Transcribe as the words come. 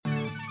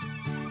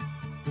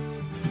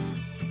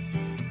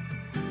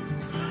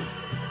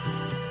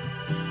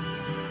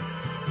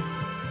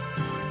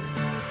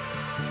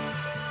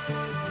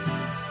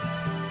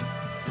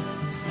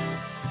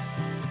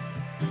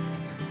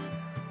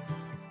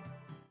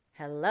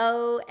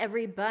Hello,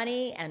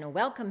 everybody, and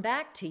welcome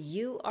back to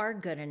You Are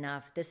Good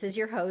Enough. This is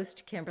your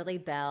host, Kimberly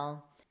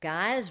Bell.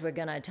 Guys, we're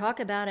going to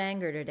talk about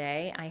anger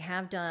today. I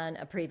have done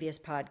a previous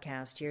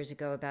podcast years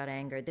ago about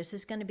anger. This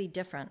is going to be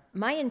different.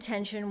 My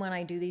intention when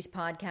I do these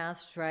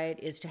podcasts, right,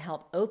 is to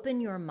help open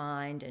your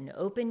mind and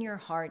open your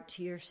heart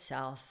to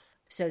yourself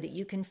so that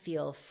you can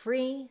feel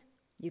free,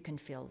 you can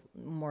feel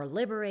more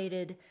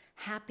liberated,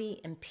 happy,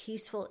 and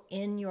peaceful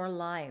in your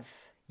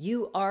life.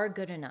 You are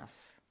good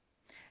enough.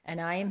 And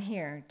I am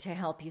here to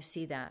help you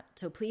see that.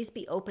 So please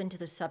be open to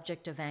the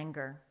subject of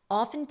anger.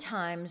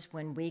 Oftentimes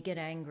when we get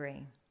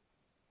angry,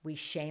 we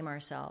shame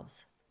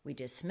ourselves. We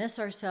dismiss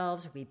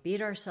ourselves. We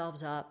beat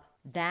ourselves up.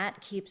 That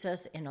keeps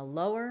us in a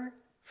lower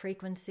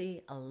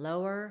frequency, a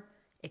lower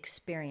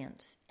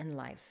experience in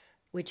life,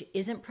 which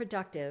isn't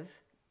productive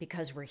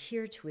because we're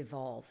here to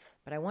evolve.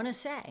 But I want to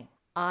say,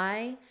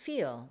 I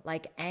feel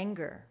like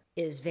anger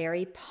is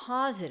very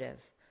positive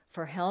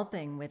for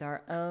helping with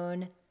our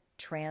own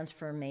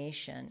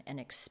transformation and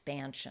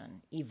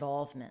expansion,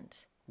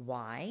 evolvement.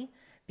 Why?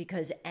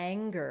 Because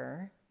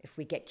anger, if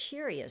we get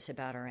curious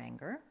about our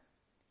anger,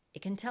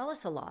 it can tell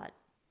us a lot.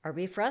 Are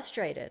we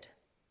frustrated?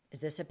 Is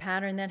this a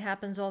pattern that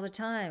happens all the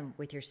time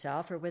with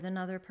yourself or with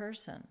another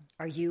person?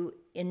 Are you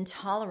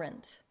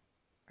intolerant?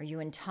 Are you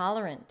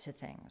intolerant to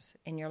things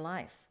in your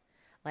life?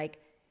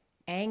 Like,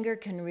 anger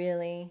can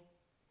really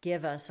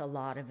give us a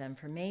lot of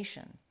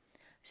information.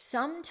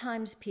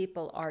 Sometimes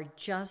people are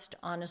just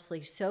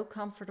honestly so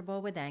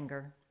comfortable with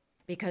anger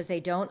because they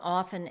don't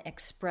often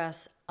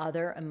express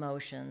other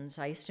emotions.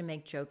 I used to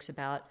make jokes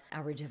about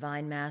our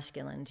divine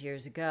masculines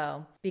years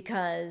ago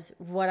because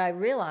what I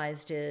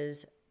realized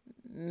is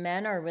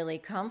men are really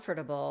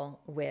comfortable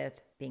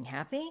with being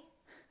happy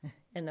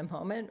in the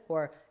moment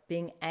or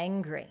being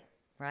angry,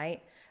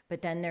 right?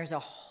 But then there's a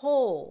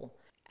whole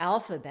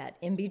alphabet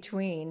in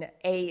between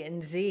A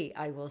and Z,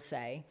 I will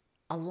say,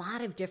 a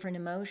lot of different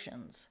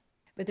emotions.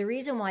 But the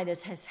reason why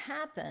this has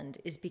happened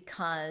is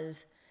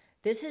because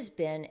this has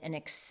been an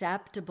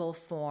acceptable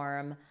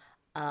form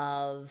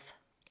of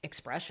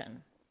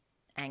expression,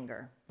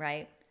 anger,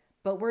 right?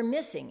 But we're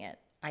missing it,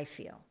 I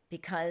feel,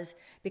 because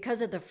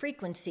of the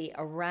frequency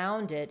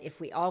around it. If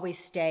we always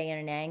stay in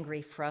an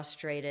angry,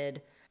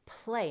 frustrated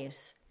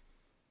place,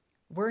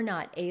 we're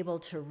not able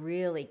to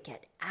really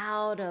get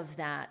out of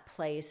that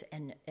place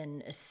and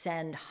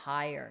ascend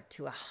higher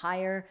to a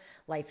higher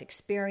life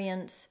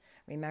experience.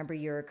 Remember,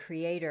 you're a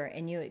creator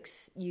and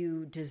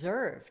you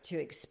deserve to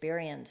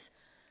experience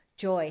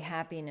joy,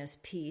 happiness,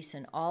 peace,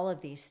 and all of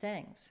these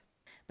things.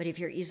 But if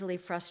you're easily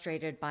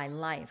frustrated by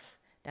life,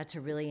 that's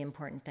a really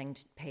important thing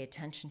to pay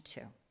attention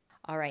to.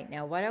 All right,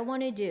 now what I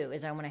want to do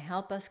is I want to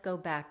help us go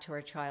back to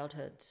our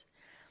childhoods.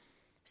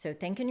 So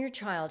think in your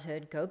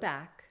childhood, go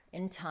back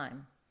in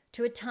time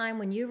to a time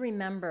when you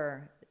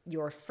remember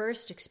your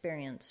first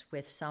experience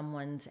with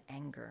someone's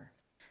anger.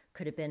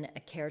 Could have been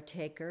a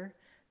caretaker,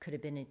 could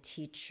have been a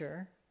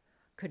teacher,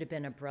 could have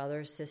been a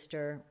brother,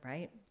 sister,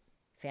 right?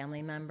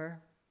 Family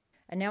member.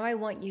 And now I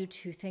want you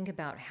to think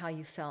about how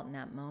you felt in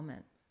that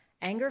moment.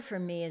 Anger for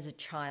me as a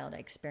child, I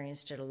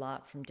experienced it a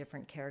lot from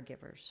different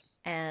caregivers.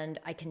 And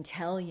I can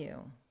tell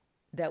you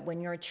that when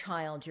you're a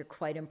child, you're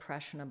quite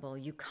impressionable.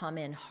 You come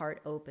in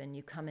heart open.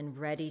 You come in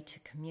ready to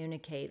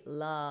communicate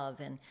love.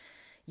 And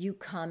you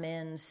come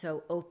in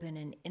so open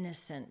and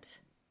innocent.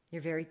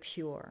 You're very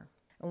pure.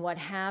 And what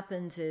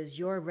happens is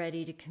you're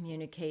ready to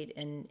communicate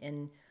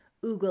in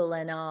oogle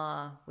and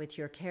ah with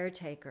your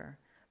caretaker.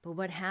 But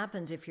what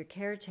happens if your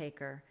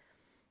caretaker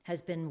has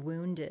been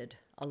wounded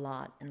a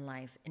lot in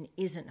life and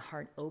isn't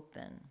heart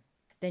open?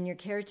 Then your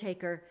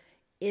caretaker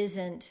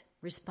isn't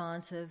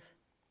responsive.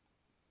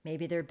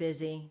 Maybe they're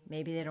busy.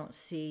 Maybe they don't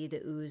see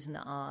the oohs and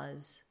the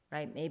ahs,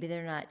 right? Maybe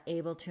they're not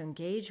able to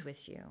engage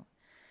with you.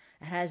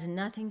 It has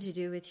nothing to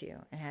do with you.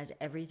 It has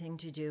everything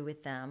to do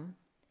with them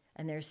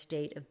and their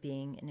state of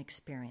being and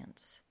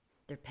experience,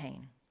 their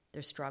pain,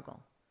 their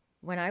struggle.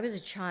 When I was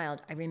a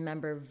child, I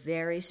remember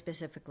very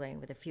specifically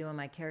with a few of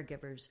my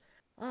caregivers,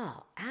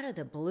 out of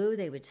the blue,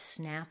 they would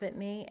snap at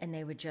me and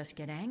they would just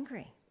get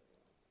angry.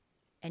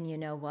 And you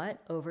know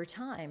what? Over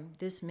time,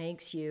 this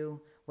makes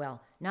you,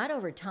 well, not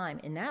over time.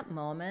 In that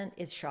moment,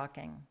 it's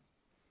shocking.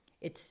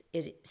 It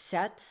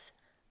sets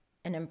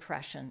an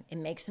impression. It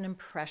makes an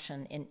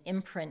impression, an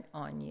imprint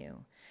on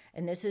you.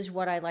 And this is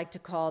what I like to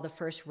call the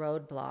first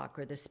roadblock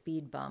or the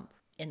speed bump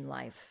in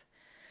life.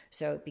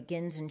 So it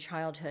begins in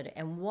childhood.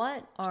 And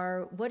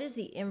what is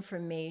the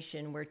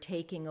information we're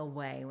taking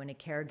away when a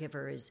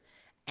caregiver is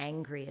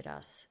angry at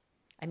us?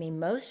 I mean,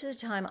 most of the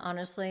time,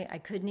 honestly, I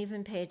couldn't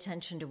even pay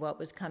attention to what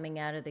was coming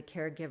out of the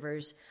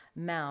caregiver's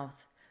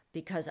mouth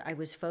because I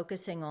was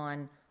focusing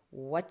on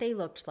what they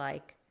looked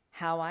like,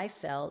 how I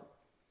felt,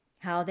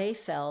 how they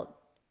felt,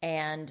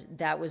 and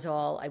that was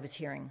all I was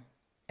hearing.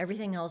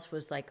 Everything else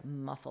was like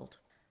muffled.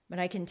 But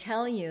I can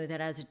tell you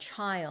that as a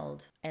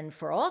child, and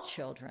for all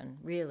children,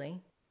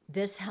 really,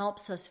 this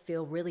helps us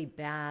feel really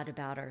bad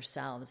about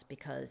ourselves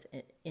because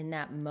in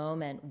that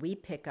moment, we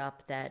pick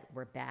up that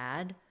we're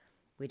bad.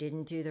 We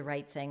didn't do the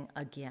right thing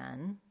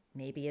again.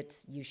 Maybe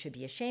it's you should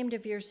be ashamed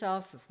of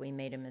yourself if we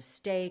made a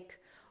mistake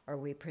or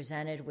we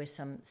presented with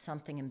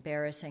something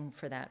embarrassing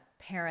for that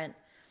parent,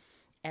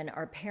 and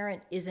our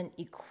parent isn't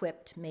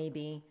equipped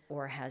maybe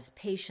or has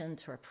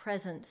patience or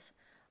presence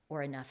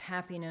or enough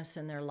happiness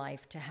in their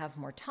life to have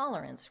more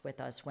tolerance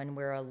with us when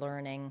we're a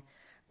learning,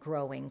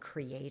 growing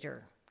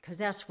creator, because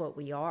that's what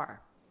we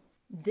are.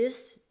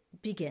 This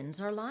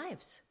begins our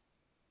lives.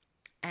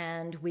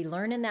 And we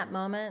learn in that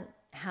moment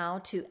how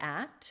to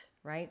act,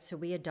 right? So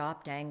we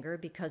adopt anger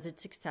because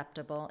it's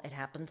acceptable. It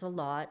happens a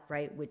lot,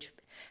 right? Which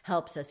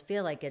helps us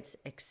feel like it's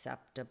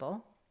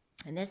acceptable.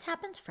 And this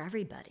happens for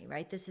everybody,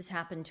 right? This has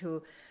happened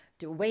to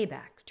way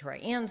back to our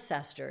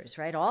ancestors,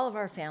 right? All of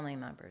our family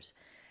members.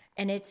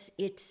 And it's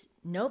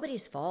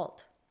nobody's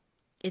fault.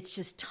 It's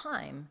just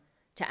time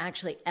to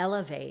actually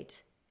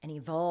elevate and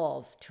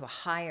evolve to a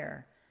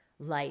higher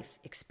life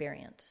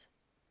experience.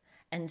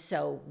 And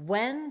so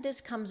when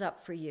this comes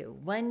up for you,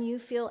 when you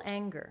feel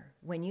anger,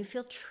 when you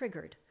feel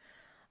triggered,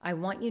 I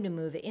want you to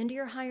move into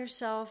your higher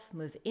self,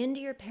 move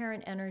into your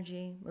parent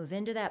energy, move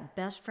into that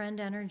best friend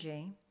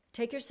energy.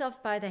 Take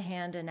yourself by the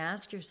hand and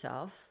ask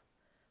yourself,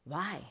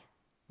 why?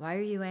 Why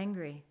are you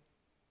angry?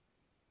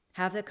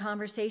 Have the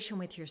conversation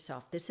with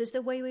yourself. This is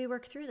the way we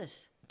work through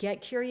this.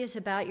 Get curious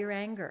about your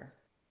anger.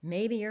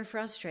 Maybe you're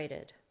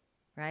frustrated,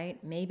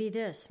 right? Maybe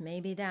this,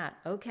 maybe that.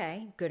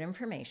 Okay, good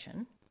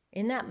information.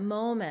 In that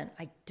moment,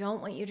 I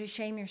don't want you to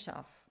shame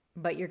yourself,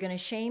 but you're going to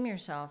shame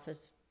yourself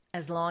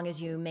as long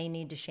as you may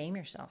need to shame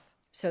yourself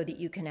so that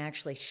you can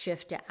actually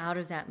shift out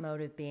of that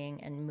mode of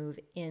being and move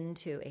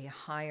into a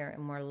higher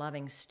and more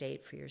loving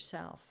state for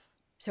yourself.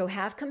 So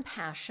have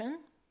compassion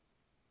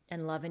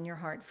and love in your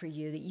heart for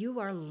you, that you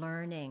are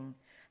learning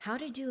how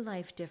to do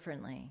life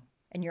differently.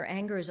 And your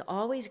anger is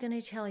always going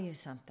to tell you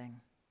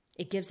something.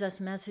 It gives us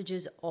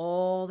messages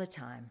all the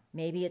time.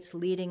 Maybe it's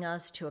leading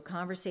us to a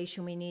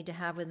conversation we need to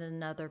have with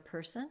another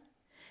person.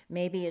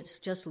 Maybe it's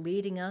just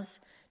leading us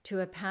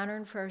to a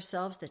pattern for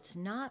ourselves that's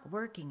not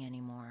working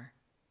anymore.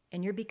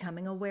 And you're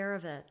becoming aware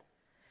of it.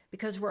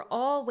 Because we're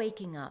all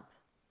waking up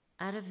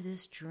out of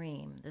this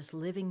dream, this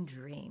living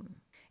dream.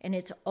 And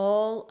it's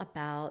all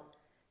about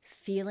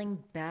feeling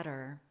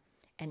better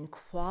and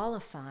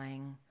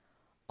qualifying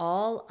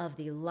all of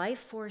the life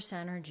force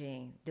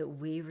energy that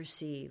we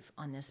receive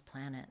on this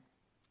planet.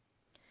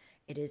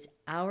 It is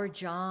our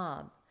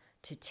job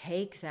to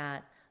take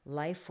that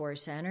life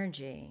force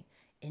energy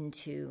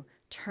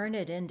turn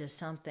it into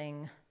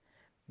something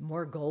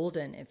more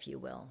golden, if you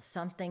will,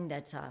 something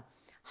that's a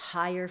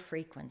higher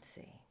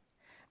frequency.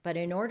 But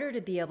in order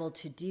to be able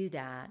to do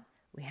that,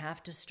 we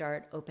have to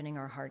start opening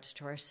our hearts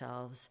to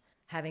ourselves,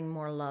 having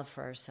more love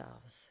for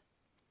ourselves,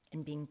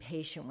 and being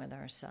patient with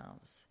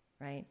ourselves,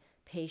 right?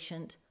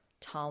 Patient,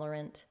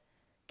 tolerant,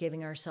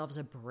 giving ourselves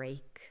a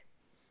break,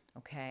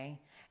 okay?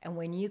 And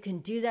when you can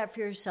do that for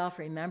yourself,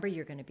 remember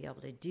you're going to be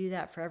able to do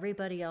that for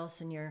everybody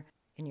else in your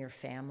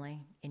family,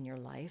 in your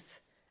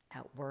life,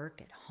 at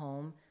work, at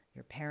home,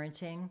 your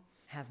parenting.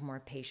 Have more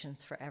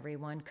patience for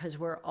everyone because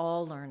we're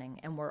all learning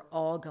and we're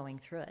all going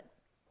through it.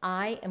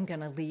 I am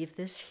going to leave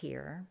this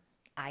here.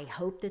 I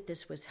hope that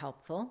this was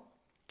helpful.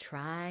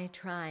 Try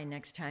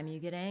next time you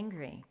get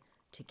angry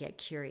to get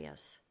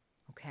curious,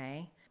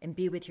 okay? And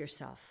be with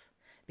yourself,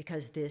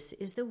 because this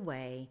is the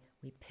way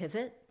we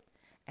pivot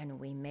and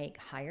we make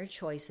higher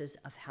choices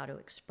of how to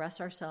express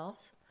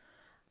ourselves,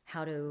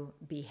 how to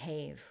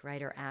behave,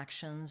 right? Our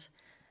actions.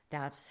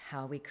 That's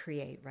how we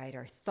create, right?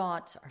 Our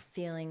thoughts, our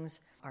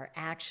feelings, our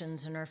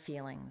actions, and our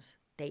feelings.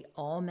 They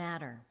all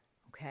matter,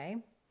 okay?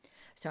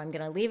 So I'm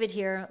going to leave it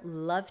here.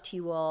 Love to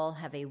you all.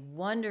 Have a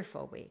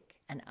wonderful week,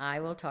 and I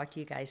will talk to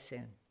you guys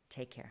soon.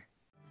 Take care.